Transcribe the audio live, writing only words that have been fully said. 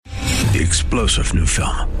The explosive new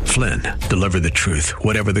film, Flynn, deliver the truth,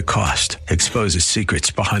 whatever the cost, exposes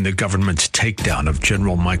secrets behind the government's takedown of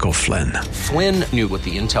General Michael Flynn. Flynn knew what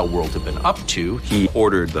the intel world had been up to. He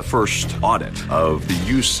ordered the first audit of the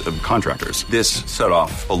use of contractors. This set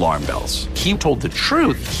off alarm bells. He told the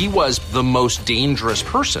truth. He was the most dangerous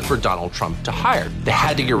person for Donald Trump to hire. They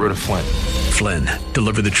had to get rid of Flynn. Flynn,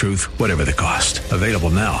 deliver the truth, whatever the cost. Available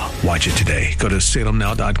now. Watch it today. Go to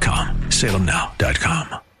salemnow.com.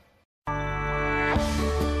 salemnow.com.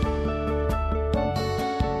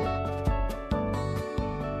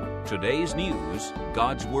 Today's news,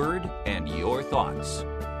 God's Word, and your thoughts.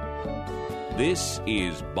 This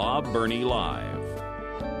is Bob Burney Live.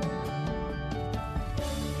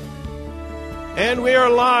 And we are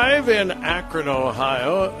live in Akron,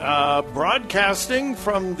 Ohio, broadcasting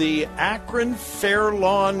from the Akron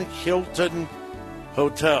Fairlawn Hilton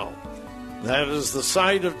Hotel. That is the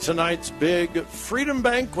site of tonight's big Freedom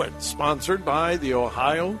Banquet, sponsored by the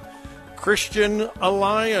Ohio Christian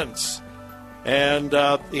Alliance. And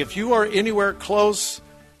if you are anywhere close,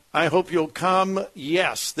 I hope you'll come.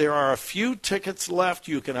 Yes, there are a few tickets left.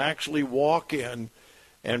 You can actually walk in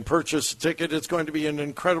and purchase a ticket. It's going to be an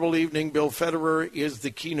incredible evening. Bill Federer is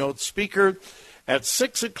the keynote speaker. At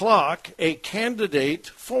 6 o'clock, a candidate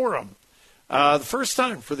forum. The first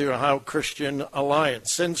time for the Ohio Christian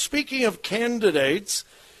Alliance. And speaking of candidates,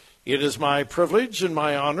 it is my privilege and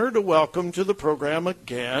my honor to welcome to the program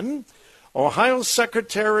again Ohio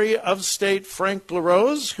Secretary of State Frank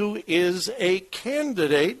LaRose, who is a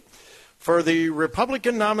candidate for the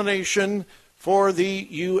Republican nomination for the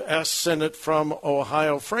U.S. Senate from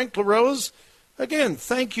Ohio. Frank LaRose, again,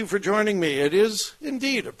 thank you for joining me. It is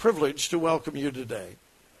indeed a privilege to welcome you today.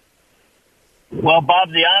 Well,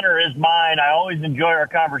 Bob, the honor is mine. I always enjoy our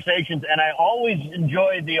conversations, and I always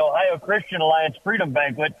enjoy the Ohio Christian Alliance Freedom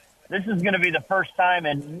Banquet. This is going to be the first time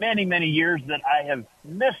in many, many years that I have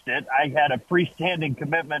missed it. I had a freestanding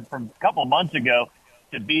commitment from a couple months ago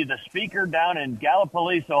to be the speaker down in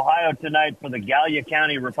Gallipolis, Ohio tonight for the Gallia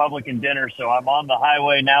County Republican dinner. So I'm on the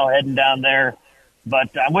highway now heading down there.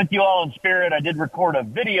 But I'm with you all in spirit. I did record a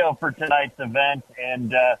video for tonight's event,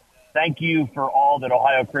 and thank you for all that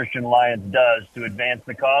Ohio Christian Alliance does to advance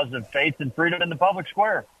the cause of faith and freedom in the public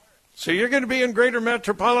square. So you're going to be in greater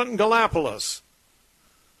metropolitan Gallipolis.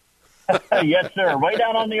 Yes, sir. Way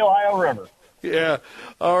down on the Ohio River. Yeah.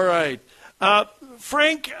 All right.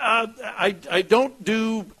 Frank, I don't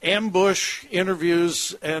do ambush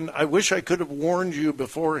interviews, and I wish I could have warned you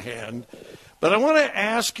beforehand. But I want to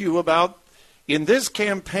ask you about, in this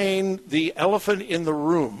campaign, the elephant in the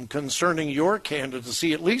room concerning your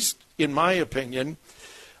candidacy, at least in my opinion.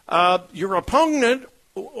 Your opponent,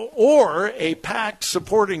 or a PAC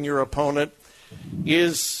supporting your opponent,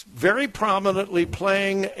 is very prominently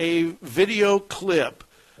playing a video clip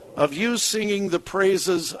of you singing the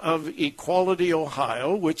praises of Equality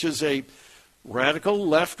Ohio, which is a radical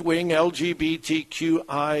left-wing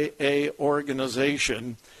LGBTQIA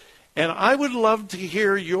organization. And I would love to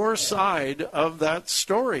hear your side of that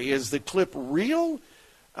story. Is the clip real?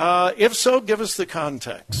 If so, give us the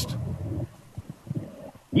context.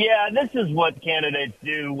 Yeah, this is what candidates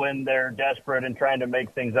do when they're desperate and trying to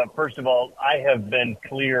make things up. First of all, I have been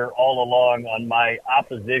clear all along on my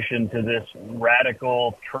opposition to this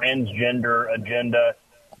radical transgender agenda.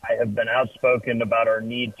 I have been outspoken about our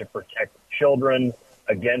need to protect children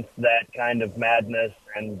against that kind of madness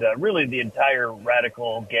and really the entire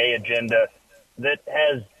radical gay agenda that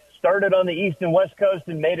has started on the East and West Coast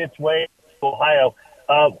and made its way to Ohio.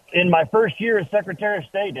 In my first year as Secretary of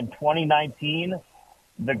State in 2019,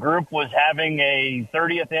 the group was having a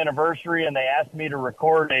 30th anniversary, and they asked me to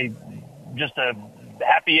record just a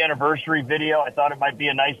happy anniversary video. I thought it might be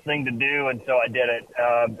a nice thing to do, and so I did it.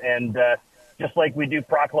 Just like we do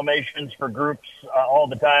proclamations for groups all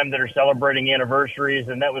the time that are celebrating anniversaries,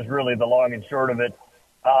 and that was really the long and short of it.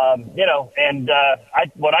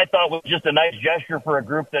 What I thought was just a nice gesture for a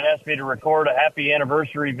group that asked me to record a happy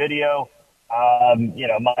anniversary video.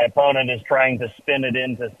 My opponent is trying to spin it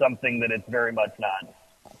into something that it's very much not.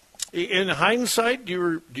 In hindsight,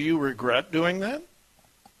 do you regret doing that?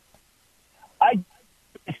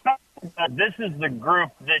 This is the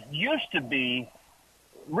group that used to be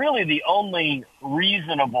really the only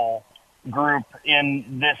reasonable group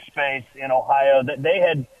in this space in Ohio. That they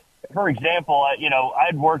had, for example,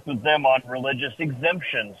 I'd worked with them on religious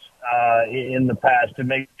exemptions in the past to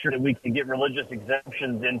make sure that we could get religious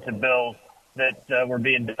exemptions into bills that were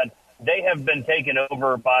being done. They have been taken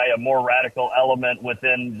over by a more radical element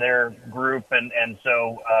within their group, and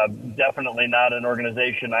so definitely not an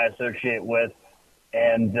organization I associate with.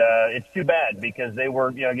 And it's too bad because they were,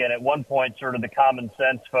 again, at one point sort of the common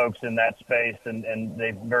sense folks in that space, and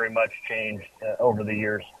they've very much changed over the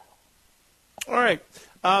years. All right.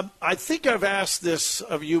 I think I've asked this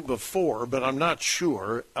of you before, but I'm not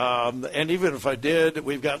sure. And even if I did,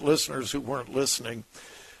 we've got listeners who weren't listening.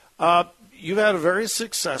 You've had a very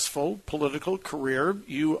successful political career.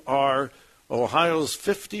 You are Ohio's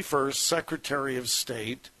 51st Secretary of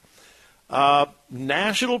State.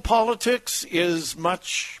 National politics is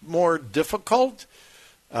much more difficult,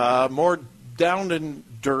 more down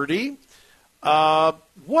and dirty.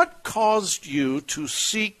 What caused you to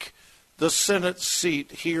seek the Senate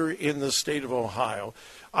seat here in the state of Ohio?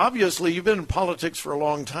 Obviously, you've been in politics for a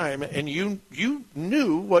long time, and you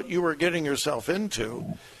knew what you were getting yourself into.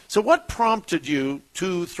 So what prompted you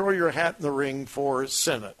to throw your hat in the ring for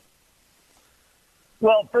Senate?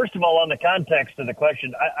 Well, first of all, on the context of the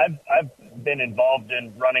question, I've been involved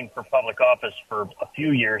in running for public office for a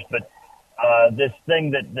few years, but this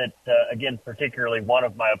thing that again, particularly one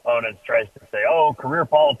of my opponents tries to say, oh, career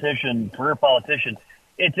politician.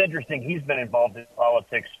 It's interesting. He's been involved in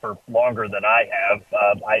politics for longer than I have.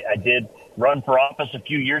 I did run for office a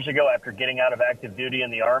few years ago after getting out of active duty in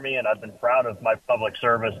the Army, and I've been proud of my public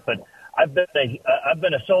service, but I've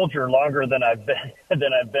been a soldier longer than I've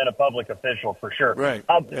been a public official, for sure. Right.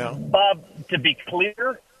 Yeah. Bob, to be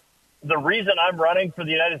clear, the reason I'm running for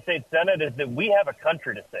the United States Senate is that we have a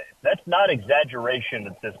country to save. That's not exaggeration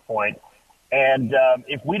at this point. And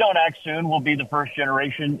if we don't act soon, we'll be the first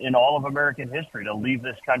generation in all of American history to leave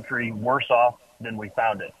this country worse off than we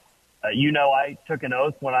found it. I took an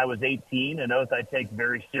oath when I was 18, an oath I take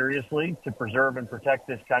very seriously, to preserve and protect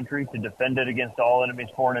this country, to defend it against all enemies,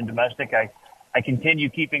 foreign and domestic. I continue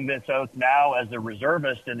keeping this oath now as a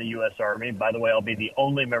reservist in the U.S. Army. By the way, I'll be the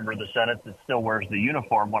only member of the Senate that still wears the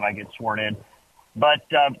uniform when I get sworn in. But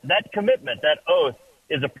that commitment, that oath,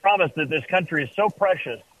 is a promise that this country is so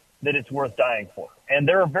precious that it's worth dying for. And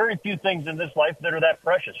there are very few things in this life that are that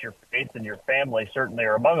precious. Your faith and your family certainly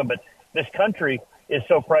are among them, but this country is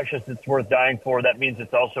so precious it's worth dying for. That means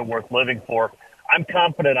it's also worth living for. I'm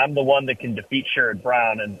confident I'm the one that can defeat Sherrod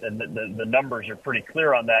Brown, and the numbers are pretty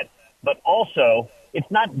clear on that. But also, it's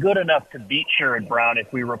not good enough to beat Sherrod Brown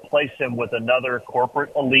if we replace him with another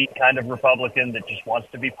corporate elite kind of Republican that just wants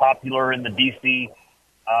to be popular in the D.C.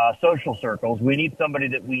 Social circles. We need somebody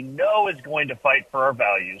that we know is going to fight for our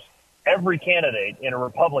values. Every candidate in a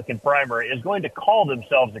Republican primary is going to call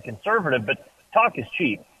themselves a conservative, but talk is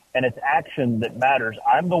cheap, and it's action that matters.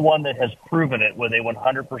 I'm the one that has proven it with a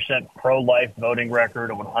 100% pro-life voting record,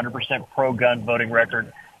 a 100% pro-gun voting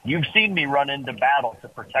record. You've seen me run into battle to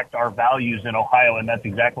protect our values in Ohio, and that's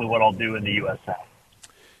exactly what I'll do in the U.S. Senate.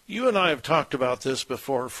 You and I have talked about this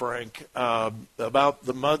before, Frank, about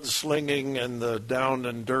the mudslinging and the down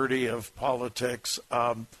and dirty of politics.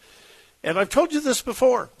 And I've told you this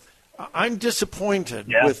before. I'm disappointed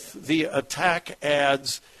with the attack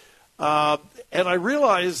ads. And I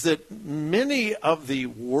realize that many of the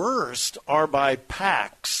worst are by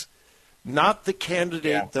PACs, not the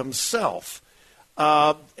candidate themselves.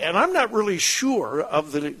 And I'm not really sure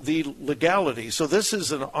of the legality. So this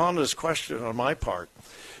is an honest question on my part.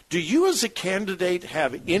 Do you as a candidate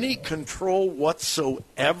have any control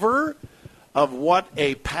whatsoever of what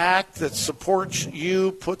a PAC that supports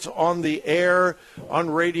you puts on the air, on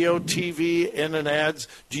radio, TV, and in ads?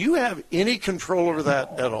 Do you have any control over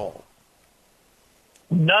that at all?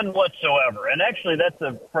 None whatsoever. And actually, that's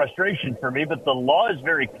a frustration for me, but the law is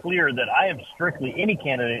very clear that any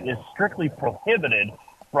candidate is strictly prohibited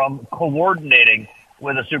from coordinating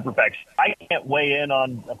with a super PAC. I can't weigh in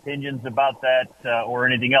on opinions about that or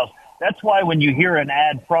anything else. That's why when you hear an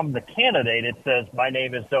ad from the candidate, it says, my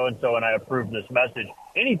name is so-and-so and I approve this message.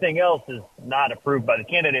 Anything else is not approved by the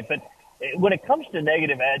candidate. But when it comes to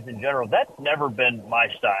negative ads in general, that's never been my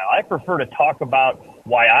style. I prefer to talk about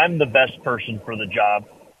why I'm the best person for the job.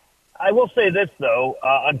 I will say this, though.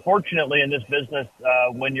 Unfortunately, in this business,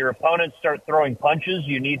 when your opponents start throwing punches,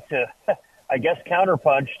 you need to, I guess,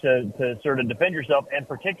 counterpunch to sort of defend yourself, and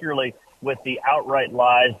particularly with the outright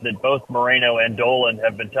lies that both Moreno and Dolan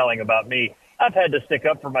have been telling about me. I've had to stick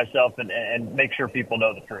up for myself and make sure people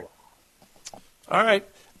know the truth. All right.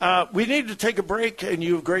 We need to take a break, and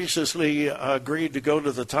you've graciously agreed to go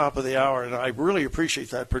to the top of the hour, and I really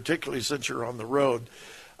appreciate that, particularly since you're on the road.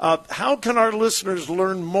 How can our listeners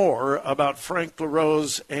learn more about Frank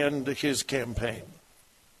LaRose and his campaign?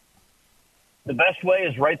 The best way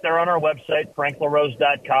is right there on our website,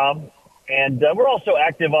 franklarose.com. And we're also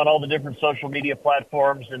active on all the different social media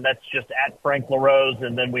platforms, and that's just at Frank LaRose.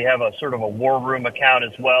 And then we have a sort of a war room account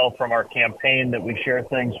as well from our campaign that we share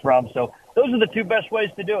things from. So those are the two best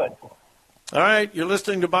ways to do it. All right, you're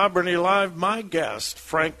listening to Bob Burney Live. My guest,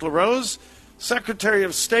 Frank LaRose, Secretary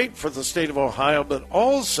of State for the state of Ohio, but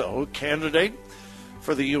also candidate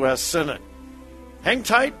for the U.S. Senate. Hang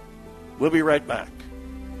tight. We'll be right back.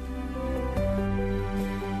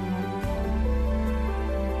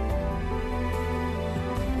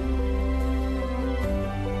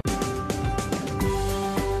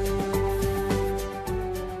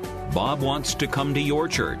 Bob wants to come to your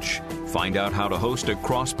church. Find out how to host a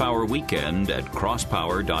Crosspower weekend at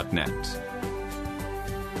crosspower.net.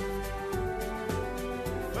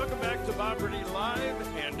 Welcome back to Bob Burney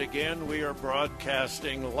Live. And again, we are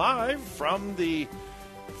broadcasting live from the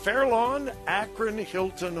Fairlawn Akron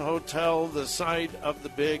Hilton Hotel, the site of the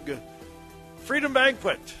big Freedom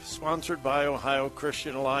Banquet, sponsored by Ohio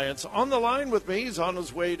Christian Alliance. On the line with me, he's on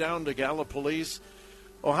his way down to Gallipolis,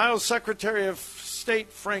 Ohio Secretary of State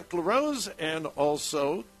Frank LaRose, and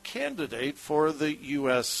also candidate for the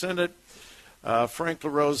U.S. Senate. Frank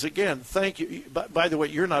LaRose, again, thank you. By the way,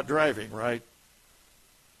 you're not driving, right?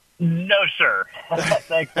 No, sir.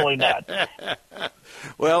 Thankfully not.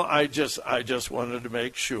 Well, I just wanted to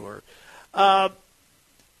make sure.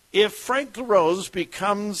 If Frank LaRose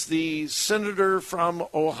becomes the senator from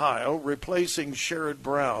Ohio, replacing Sherrod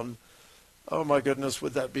Brown, oh my goodness,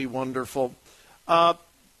 would that be wonderful?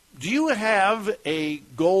 Do you have a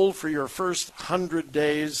goal for your first 100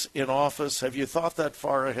 days in office? Have you thought that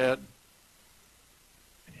far ahead?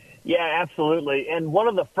 Yeah, absolutely. And one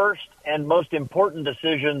of the first and most important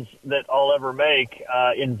decisions that I'll ever make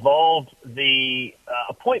involved the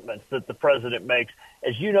appointments that the president makes.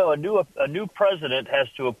 As you know, a new president has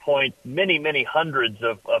to appoint many, many hundreds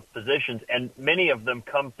of positions, and many of them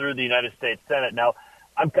come through the United States Senate. Now,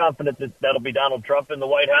 I'm confident that that'll be Donald Trump in the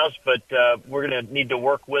White House, but we're going to need to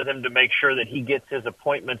work with him to make sure that he gets his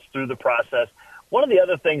appointments through the process. One of the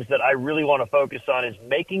other things that I really want to focus on is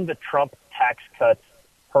making the Trump tax cuts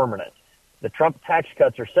permanent. The Trump tax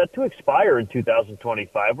cuts are set to expire in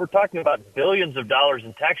 2025. We're talking about billions of dollars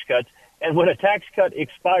in tax cuts, and when a tax cut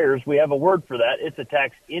expires, we have a word for that. It's a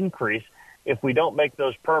tax increase. If we don't make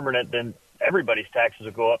those permanent, then everybody's taxes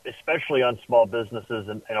will go up, especially on small businesses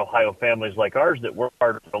and Ohio families like ours that work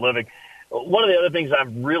hard for a living. One of the other things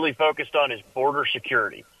I'm really focused on is border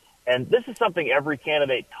security. And this is something every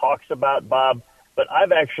candidate talks about, Bob, but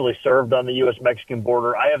I've actually served on the U.S.-Mexican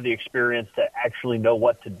border. I have the experience to actually know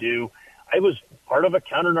what to do. I was part of a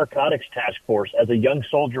counter-narcotics task force as a young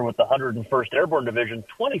soldier with the 101st Airborne Division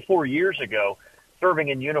 24 years ago, serving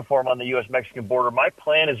in uniform on the U.S.-Mexican border. My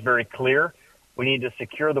plan is very clear. We need to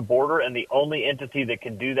secure the border, and the only entity that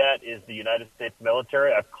can do that is the United States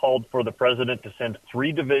military. I've called for the president to send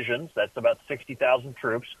 3 divisions. That's about 60,000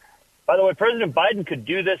 troops. By the way, President Biden could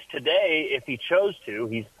do this today if he chose to.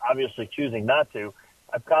 He's obviously choosing not to.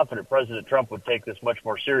 I'm confident President Trump would take this much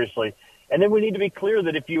more seriously. And then we need to be clear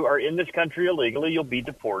that if you are in this country illegally, you'll be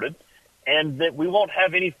deported, and that we won't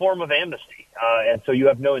have any form of amnesty. And so you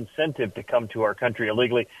have no incentive to come to our country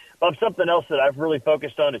illegally. Bob, something else that I've really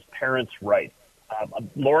focused on is parents' rights.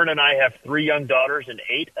 Lauren and I have 3 young daughters, an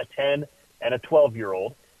 8, a 10, and a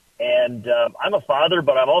 12-year-old. And I'm a father,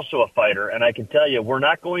 but I'm also a fighter. And I can tell you, we're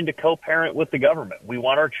not going to co-parent with the government. We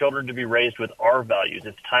want our children to be raised with our values.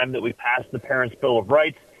 It's time that we pass the Parents' Bill of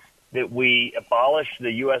Rights, that we abolish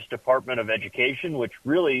the U.S. Department of Education, which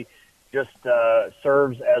really just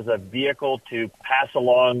serves as a vehicle to pass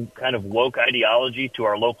along kind of woke ideology to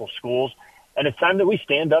our local schools. And it's time that we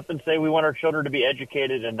stand up and say we want our children to be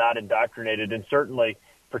educated and not indoctrinated, and certainly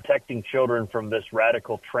protecting children from this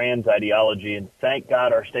radical trans ideology. And thank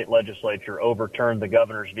God our state legislature overturned the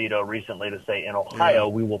governor's veto recently to say in Ohio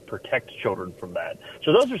we will protect children from that.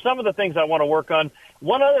 So those are some of the things I want to work on.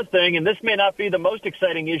 One other thing, and this may not be the most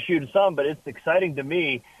exciting issue to some, but it's exciting to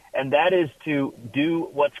me, and that is to do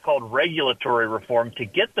what's called regulatory reform to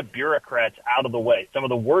get the bureaucrats out of the way. Some of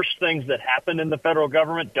the worst things that happen in the federal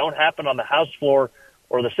government don't happen on the House floor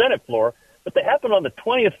or the Senate floor, but they happen on the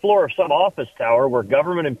 20th floor of some office tower where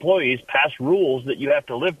government employees pass rules that you have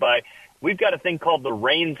to live by. We've got a thing called the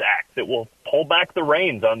Reins Act that will pull back the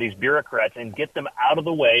reins on these bureaucrats and get them out of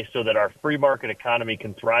the way so that our free market economy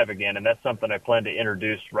can thrive again, and that's something I plan to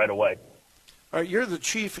introduce right away. All right, you're the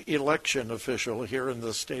chief election official here in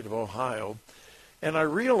the state of Ohio, and I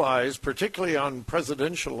realize, particularly on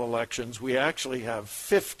presidential elections, we actually have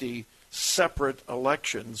 50 separate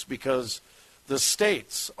elections because the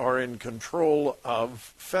states are in control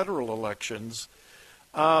of federal elections.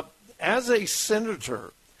 As a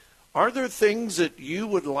senator, are there things that you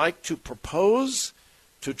would like to propose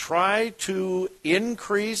to try to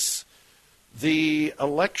increase the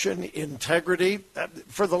election integrity?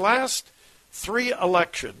 For the last 3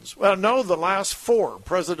 elections, well, no, the last 4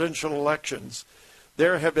 presidential elections,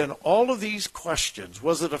 there have been all of these questions.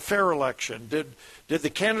 Was it a fair election? Did the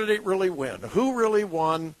candidate really win? Who really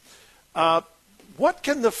won? What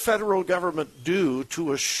can the federal government do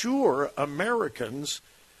to assure Americans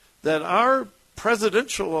that our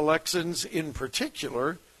presidential elections in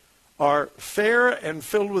particular are fair and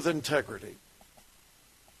filled with integrity?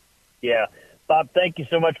 Yeah. Bob, thank you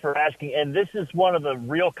so much for asking. And this is one of the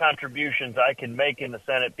real contributions I can make in the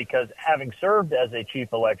Senate, because having served as a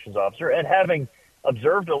chief elections officer and having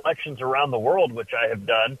observed elections around the world, which I have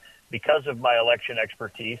done because of my election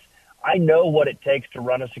expertise, I know what it takes to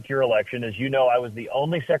run a secure election. As you know, I was the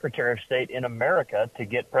only Secretary of State in America to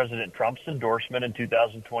get President Trump's endorsement in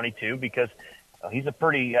 2022, because he's a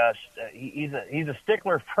pretty he's a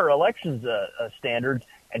stickler for elections standards,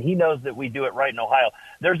 and he knows that we do it right in Ohio.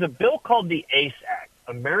 There's a bill called the ACE Act,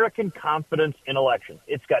 American Confidence in Elections.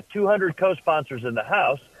 It's got 200 co-sponsors in the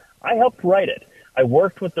House. I helped write it. I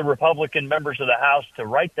worked with the Republican members of the House to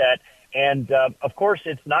write that. And, of course,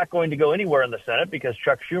 it's not going to go anywhere in the Senate because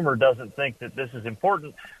Chuck Schumer doesn't think that this is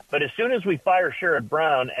important. But as soon as we fire Sherrod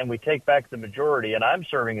Brown and we take back the majority, and I'm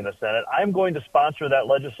serving in the Senate, I'm going to sponsor that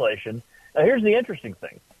legislation. Now, here's the interesting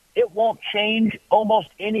thing. It won't change almost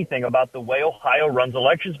anything about the way Ohio runs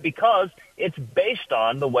elections because it's based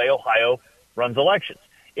on the way Ohio runs elections.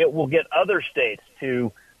 It will get other states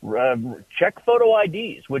to check photo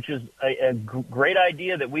IDs, which is a great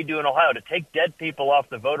idea that we do in Ohio, to take dead people off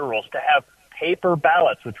the voter rolls, to have paper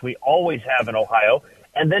ballots, which we always have in Ohio,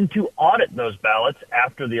 and then to audit those ballots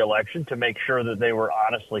after the election to make sure that they were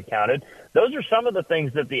honestly counted. Those are some of the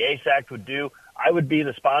things that the ACE Act would do. I would be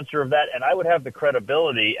the sponsor of that, and I would have the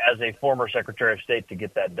credibility as a former Secretary of State to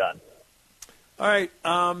get that done. All right.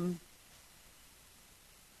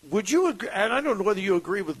 Would you agree, and I don't know whether you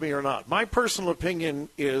agree with me or not, my personal opinion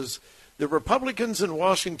is the Republicans in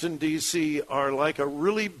Washington, D.C. are like a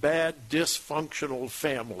really bad dysfunctional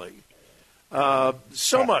family.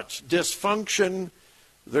 So much dysfunction.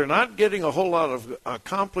 They're not getting a whole lot of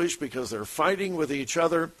accomplished because they're fighting with each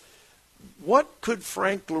other. What could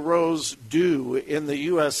Frank LaRose do in the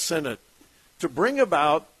U.S. Senate to bring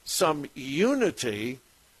about some unity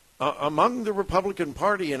among the Republican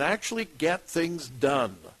Party and actually get things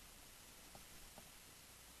done?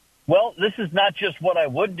 Well, this is not just what I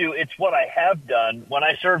would do, it's what I have done. When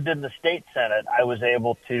I served in the state Senate, I was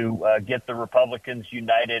able to get the Republicans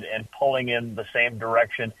united and pulling in the same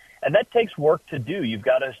direction. And that takes work to do. You've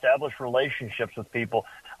got to establish relationships with people.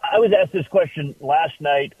 I was asked this question last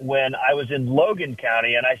night when I was in Logan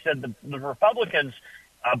County, and I said the Republicans,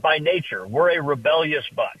 by nature, we're a rebellious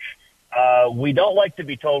bunch. We don't like to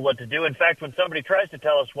be told what to do. In fact, when somebody tries to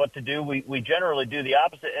tell us what to do, we generally do the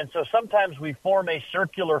opposite. And so sometimes we form a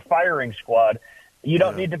circular firing squad. You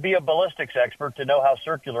don't need to be a ballistics expert to know how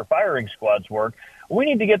circular firing squads work. We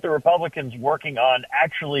need to get the Republicans working on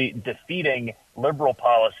actually defeating liberal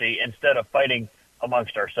policy instead of fighting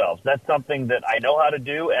amongst ourselves. That's something that I know how to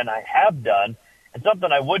do and I have done, and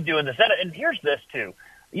something I would do in the Senate. And here's this, too.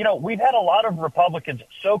 You know, we've had a lot of Republicans,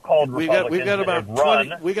 so-called Republicans,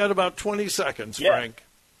 we got about 20 seconds, yeah. Frank.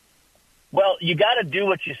 Well, you got to do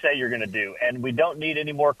what you say you're going to do, and we don't need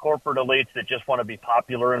any more corporate elites that just want to be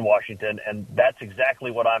popular in Washington, and that's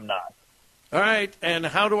exactly what I'm not. All right, and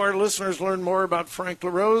how do our listeners learn more about Frank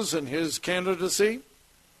LaRose and his candidacy?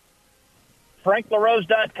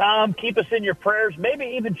 FrankLaRose.com. Keep us in your prayers. Maybe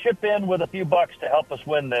even chip in with a few bucks to help us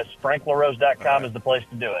win this. FrankLaRose.com is the place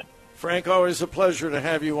to do it. Frank, always a pleasure to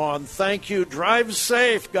have you on. Thank you. Drive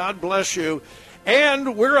safe. God bless you.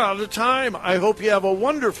 And we're out of time. I hope you have a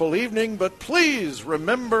wonderful evening, but please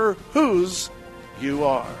remember whose you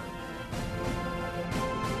are.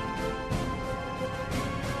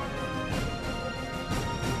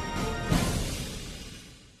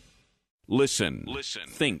 Listen.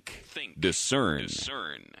 Think. Discern.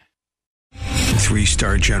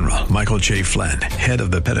 3-star General Michael J. Flynn, head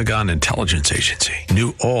of the Pentagon Intelligence Agency,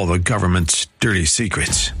 knew all the government's dirty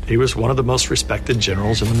secrets. He was one of the most respected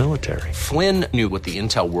generals in the military. Flynn knew what the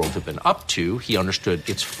intel world had been up to. He understood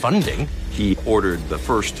its funding. He ordered the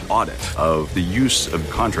first audit of the use of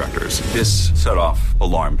contractors. This set off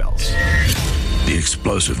alarm bells. The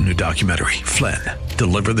explosive new documentary, Flynn,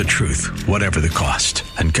 Deliver the Truth, Whatever the Cost,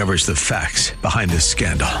 uncovers the facts behind this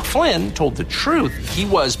scandal. Flynn told the truth. He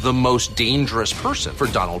was the most dangerous person for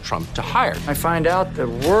Donald Trump to hire. I find out the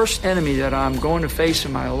worst enemy that I'm going to face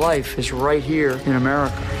in my life is right here in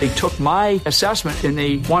America. They took my assessment and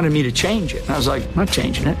they wanted me to change it. And I was like, I'm not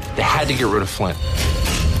changing it. They had to get rid of Flynn.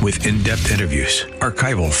 With in-depth interviews,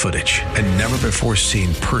 archival footage, and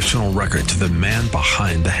never-before-seen personal records of the man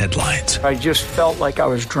behind the headlines. I just felt like I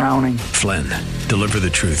was drowning. Flynn, deliver the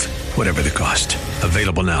truth, whatever the cost.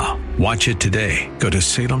 Available now. Watch it today. Go to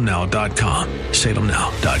salemnow.com.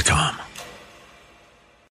 salemnow.com.